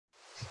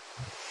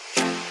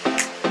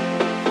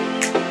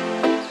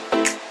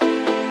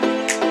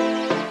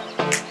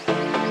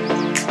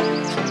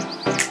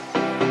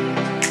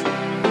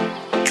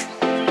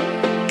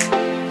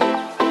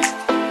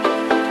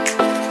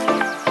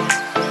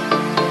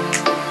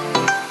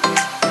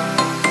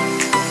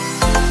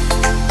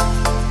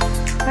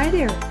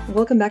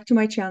welcome back to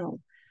my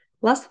channel.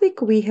 Last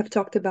week we have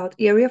talked about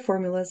area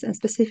formulas, and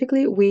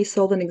specifically we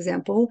solved an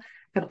example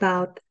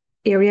about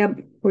area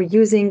or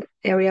using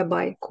area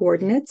by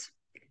coordinates.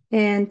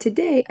 And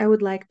today I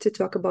would like to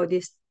talk about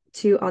these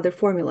two other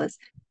formulas.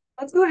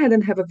 Let's go ahead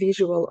and have a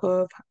visual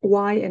of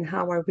why and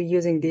how are we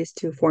using these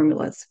two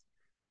formulas.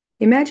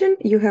 Imagine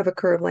you have a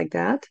curve like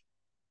that,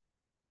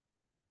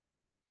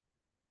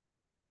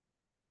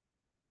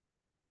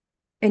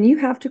 and you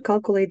have to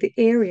calculate the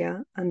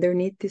area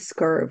underneath this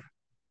curve,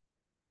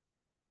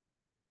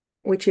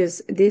 which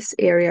is this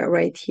area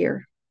right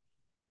here.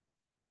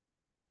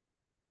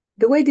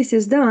 The way this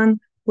is done,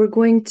 we're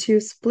going to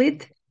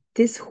split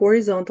this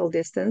horizontal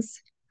distance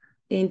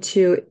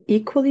into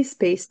equally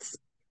spaced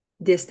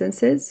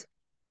distances.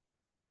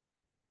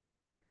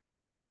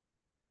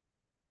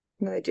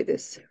 I'm going to do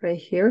this right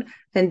here.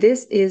 And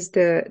this is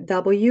the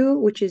W,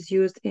 which is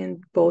used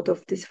in both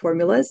of these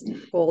formulas,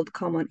 called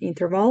common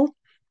interval.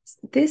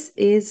 This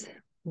is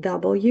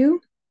W.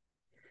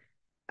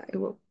 I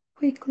will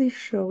quickly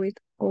show it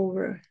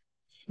over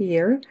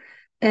here.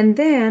 And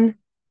then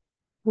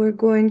we're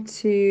going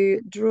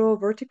to draw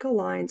vertical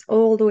lines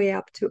all the way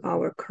up to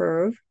our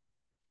curve.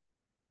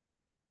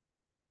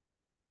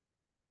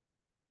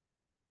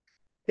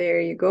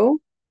 There you go.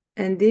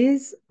 And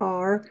these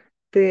are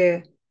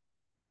the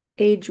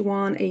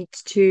H1,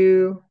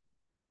 H2,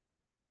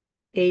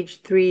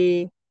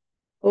 H3,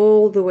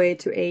 all the way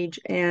to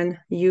Hn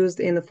used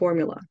in the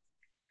formula.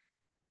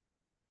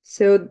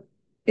 So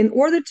in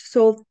order to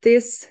solve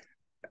this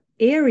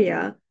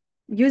area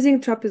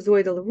using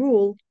trapezoidal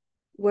rule,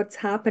 what's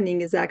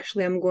happening is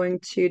actually I'm going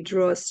to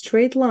draw a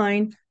straight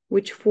line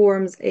which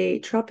forms a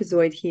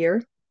trapezoid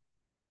here.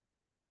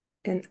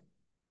 And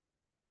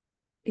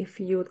if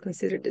you would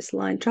consider this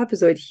line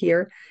trapezoid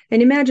here,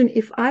 and imagine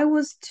if I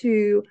was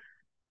to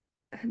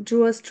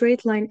draw a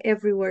straight line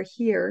everywhere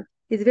here,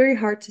 it's very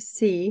hard to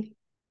see.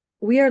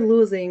 We are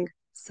losing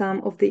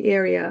some of the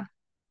area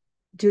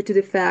due to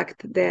the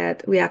fact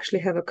that we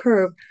actually have a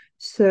curve.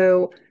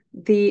 So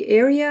the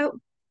area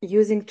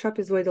using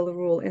trapezoidal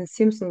rule and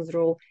Simpson's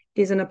rule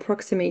is an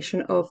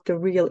approximation of the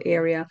real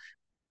area.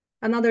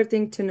 Another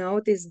thing to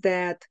note is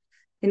that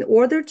in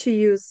order to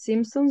use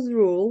Simpson's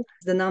rule,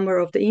 the number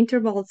of the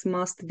intervals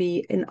must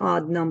be an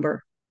odd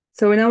number.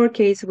 So in our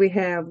case, we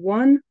have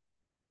 1,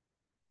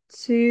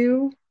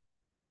 2,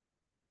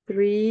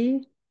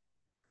 3,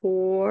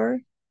 4,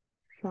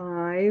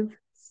 5,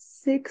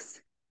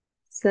 6,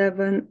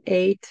 7,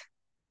 8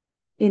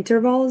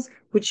 intervals,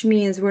 which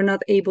means we're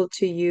not able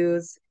to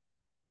use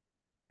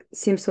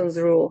Simpson's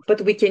rule,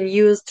 but we can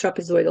use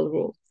trapezoidal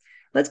rule.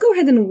 Let's go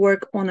ahead and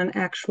work on an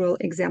actual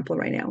example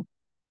right now.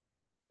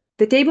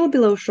 The table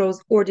below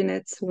shows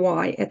ordinates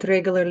y at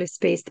regularly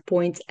spaced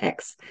points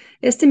x.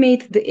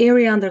 Estimate the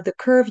area under the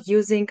curve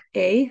using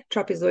A,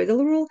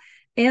 trapezoidal rule,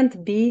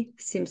 and B,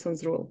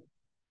 Simpson's rule.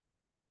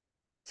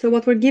 So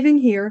what we're giving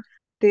here,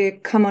 the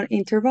common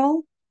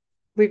interval,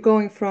 we're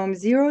going from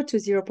 0 to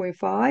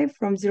 0.5,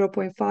 from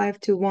 0.5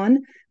 to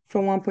 1,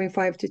 from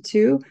 1.5 to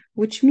 2,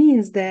 which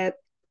means that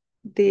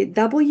the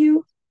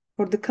W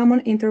or the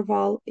common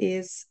interval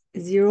is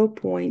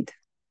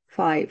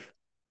 0.5.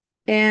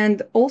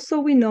 And also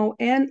we know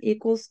n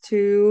equals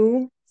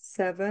to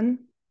 7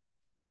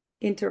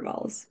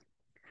 intervals,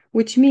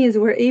 which means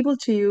we're able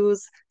to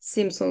use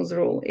Simpson's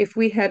rule. If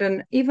we had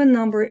an even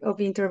number of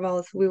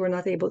intervals, we were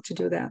not able to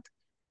do that.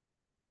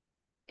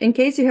 In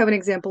case you have an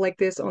example like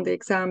this on the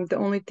exam, the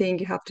only thing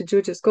you have to do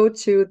is just go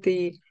to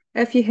the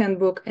FE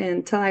Handbook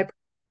and type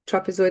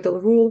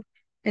trapezoidal rule,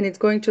 and it's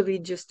going to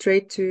lead you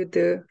straight to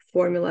the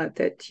formula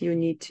that you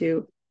need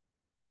to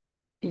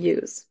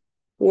use,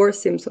 or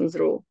Simpson's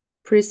rule.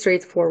 Pretty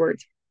straightforward.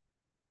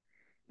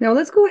 Now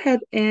let's go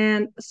ahead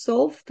and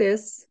solve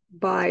this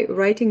by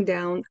writing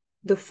down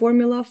the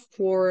formula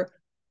for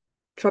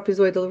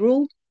trapezoidal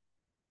rule,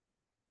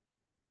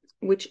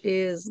 which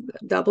is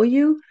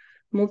W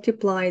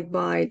multiplied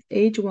by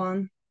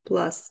H1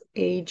 plus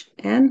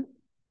Hn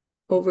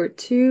over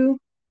 2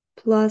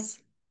 plus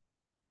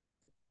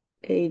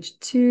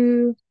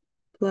H2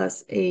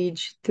 plus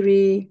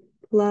H3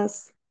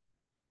 plus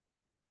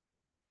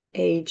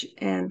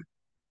Hn.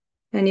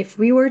 And if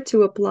we were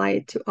to apply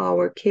it to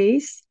our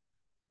case,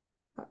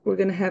 we're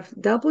going to have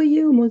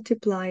W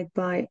multiplied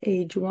by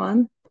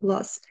H1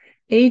 plus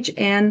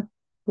Hn.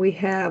 We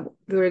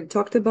already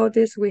talked about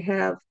this. We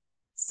have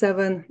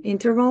 7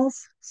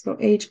 intervals. So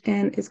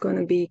Hn is going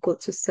to be equal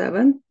to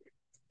 7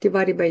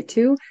 divided by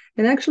 2.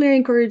 And actually, I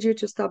encourage you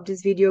to stop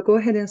this video. Go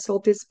ahead and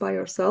solve this by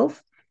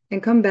yourself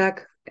and come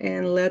back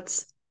and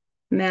let's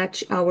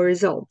match our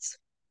results.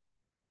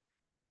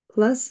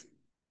 Plus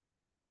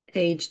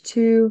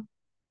H2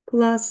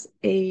 plus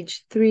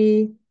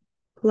H3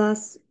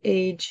 plus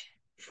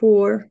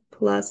H4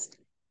 plus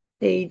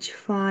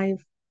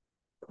H5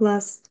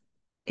 plus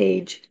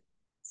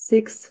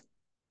H6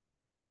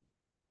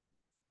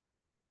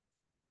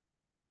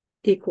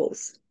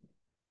 equals.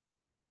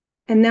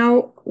 And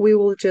now we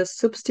will just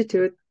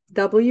substitute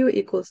W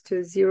equals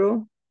to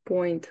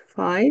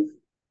 0.5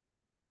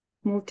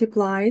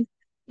 multiplied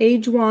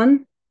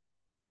H1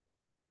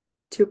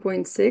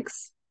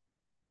 2.6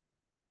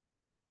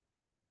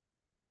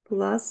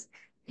 plus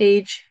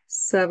age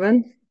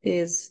 7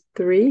 is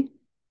 3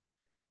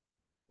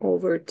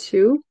 over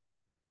 2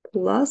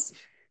 plus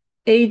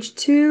age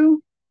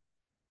 2,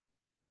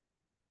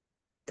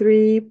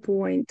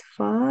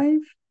 3.5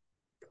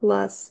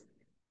 plus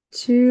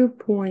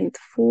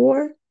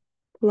 2.4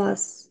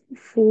 plus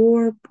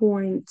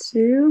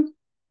 4.2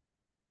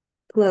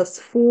 plus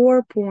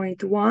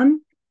 4.1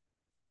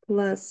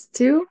 plus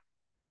 2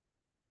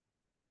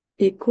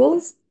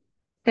 equals,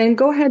 and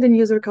go ahead and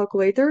use your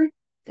calculator,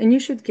 and you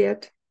should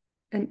get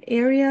an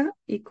area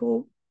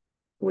equal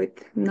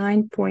with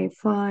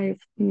 9.5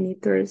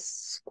 meters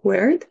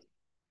squared.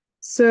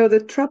 So the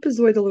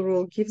trapezoidal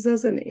rule gives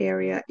us an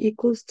area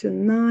equals to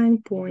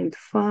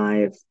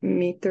 9.5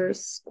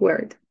 meters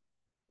squared.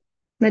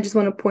 And I just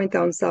want to point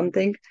out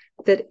something,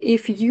 that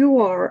if you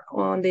are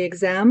on the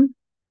exam,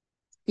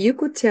 you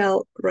could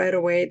tell right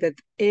away that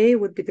A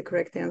would be the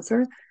correct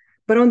answer.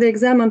 But on the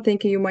exam, I'm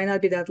thinking you might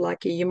not be that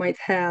lucky. You might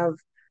have,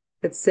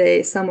 let's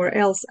say, somewhere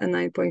else a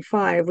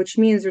 9.5, which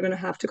means you're going to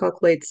have to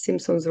calculate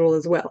Simpson's rule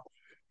as well.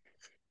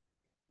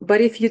 But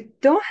if you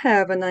don't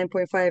have a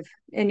 9.5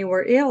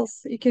 anywhere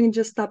else, you can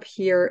just stop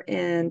here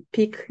and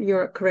pick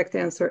your correct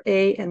answer,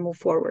 A, and move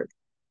forward.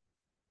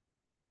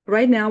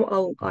 Right now,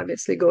 I'll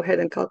obviously go ahead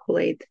and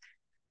calculate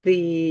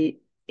the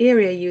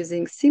area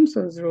using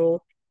Simpson's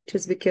rule,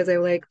 just because I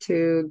like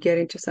to get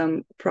into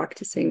some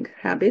practicing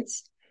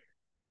habits.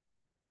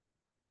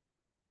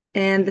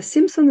 And the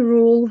Simpson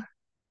rule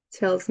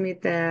tells me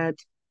that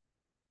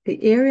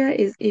the area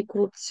is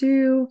equal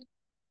to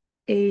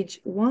age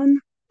 1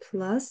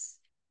 plus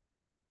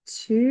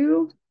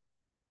 2,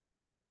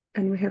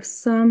 and we have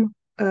sum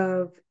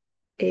of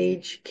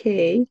age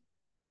k,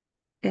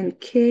 and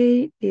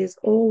k is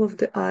all of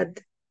the odd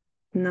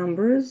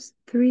numbers,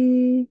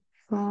 3,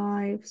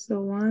 5,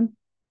 so on,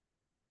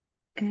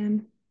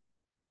 and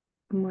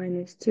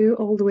minus 2,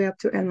 all the way up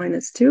to n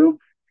minus 2,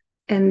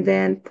 and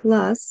then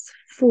plus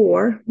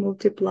 4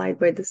 multiplied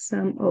by the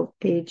sum of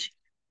age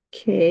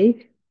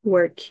k,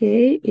 where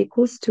k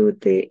equals to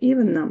the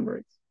even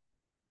numbers,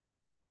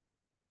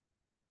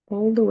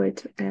 all the way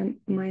to n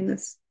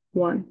minus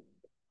 1,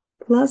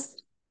 plus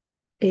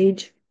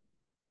age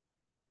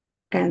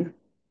n.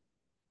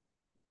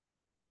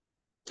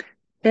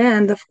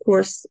 And of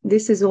course,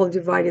 this is all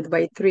divided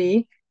by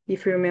 3.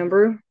 If you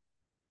remember,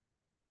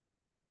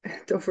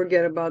 don't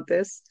forget about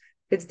this.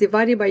 It's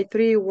divided by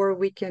 3, where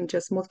we can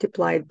just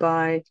multiply it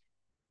by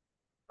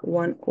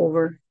 1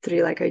 over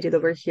 3 like I did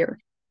over here.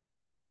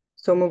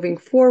 So moving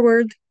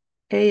forward,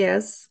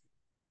 AS,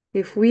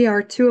 if we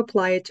are to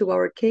apply it to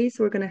our case,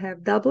 we're going to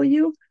have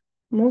W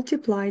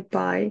multiplied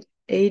by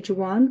age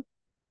 1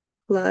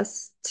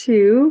 plus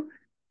 2,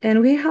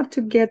 and we have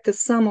to get the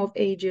sum of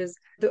ages,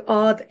 the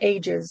odd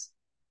ages,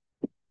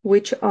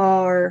 which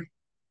are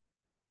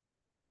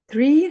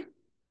 3,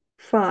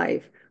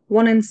 5,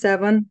 1 and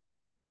 7.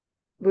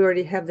 We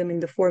already have them in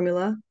the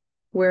formula.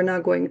 We're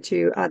not going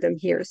to add them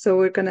here. So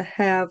we're going to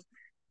have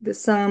the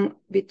sum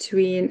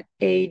between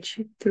age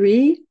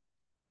 3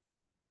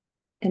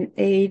 and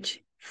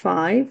age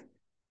 5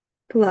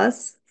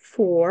 plus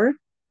 4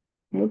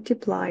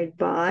 multiplied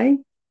by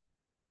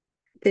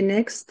the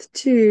next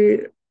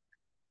two,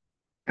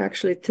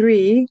 actually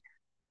 3,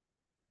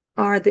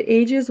 are the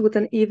ages with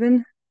an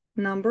even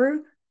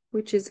number,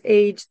 which is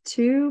age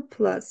 2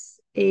 plus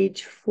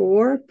age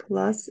 4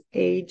 plus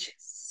age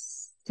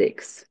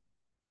 6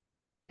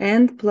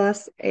 and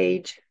plus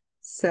age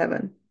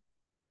 7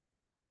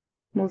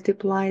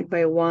 multiplied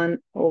by 1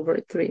 over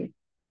 3.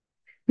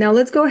 Now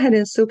let's go ahead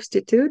and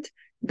substitute.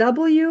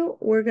 W,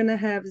 we're going to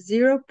have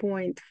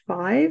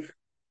 0.5.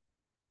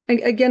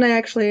 Again, I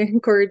actually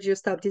encourage you to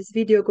stop this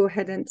video, go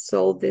ahead and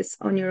solve this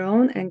on your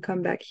own and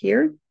come back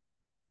here.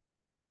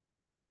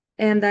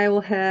 And I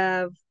will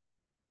have,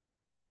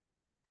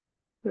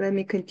 let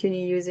me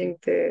continue using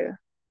the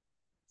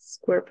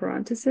square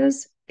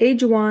parentheses.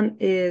 Age 1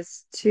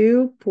 is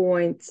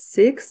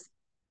 2.6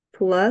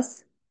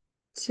 plus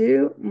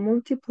 2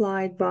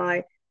 multiplied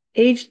by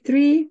age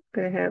 3,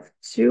 going to have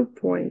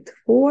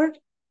 2.4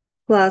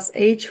 plus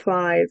age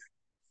 5,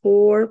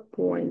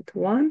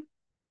 4.1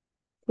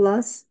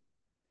 plus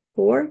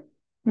 4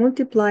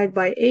 multiplied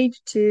by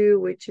age 2,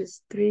 which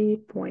is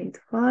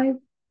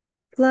 3.5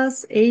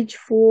 plus age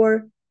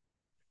 4,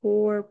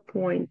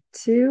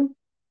 4.2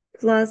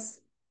 plus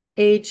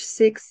age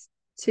 6,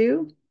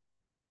 2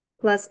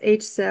 plus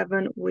age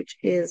 7, which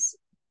is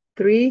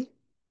 3,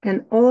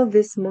 and all of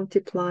this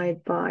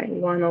multiplied by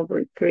 1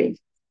 over 3.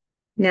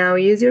 Now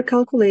use your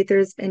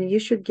calculators and you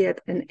should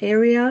get an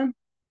area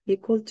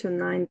equal to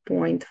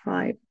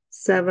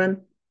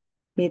 9.57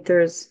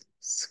 meters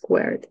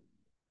squared.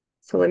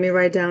 So let me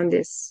write down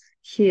this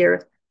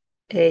here.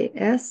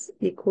 AS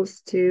equals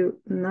to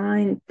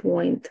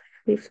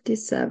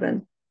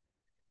 9.57.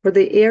 For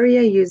the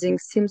area using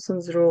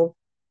Simpson's rule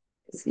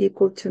is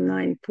equal to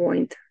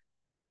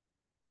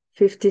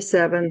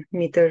 9.57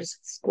 meters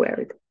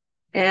squared.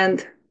 And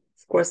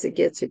of course, it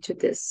gets you to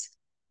this.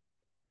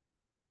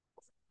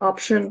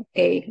 Option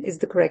A is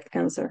the correct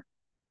answer.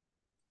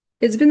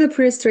 It's been a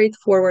pretty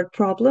straightforward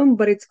problem,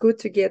 but it's good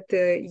to get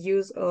the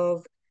use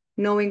of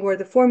knowing where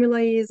the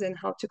formula is and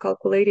how to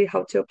calculate it,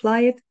 how to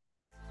apply it.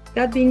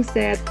 That being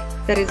said,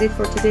 that is it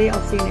for today.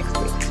 I'll see you next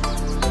week.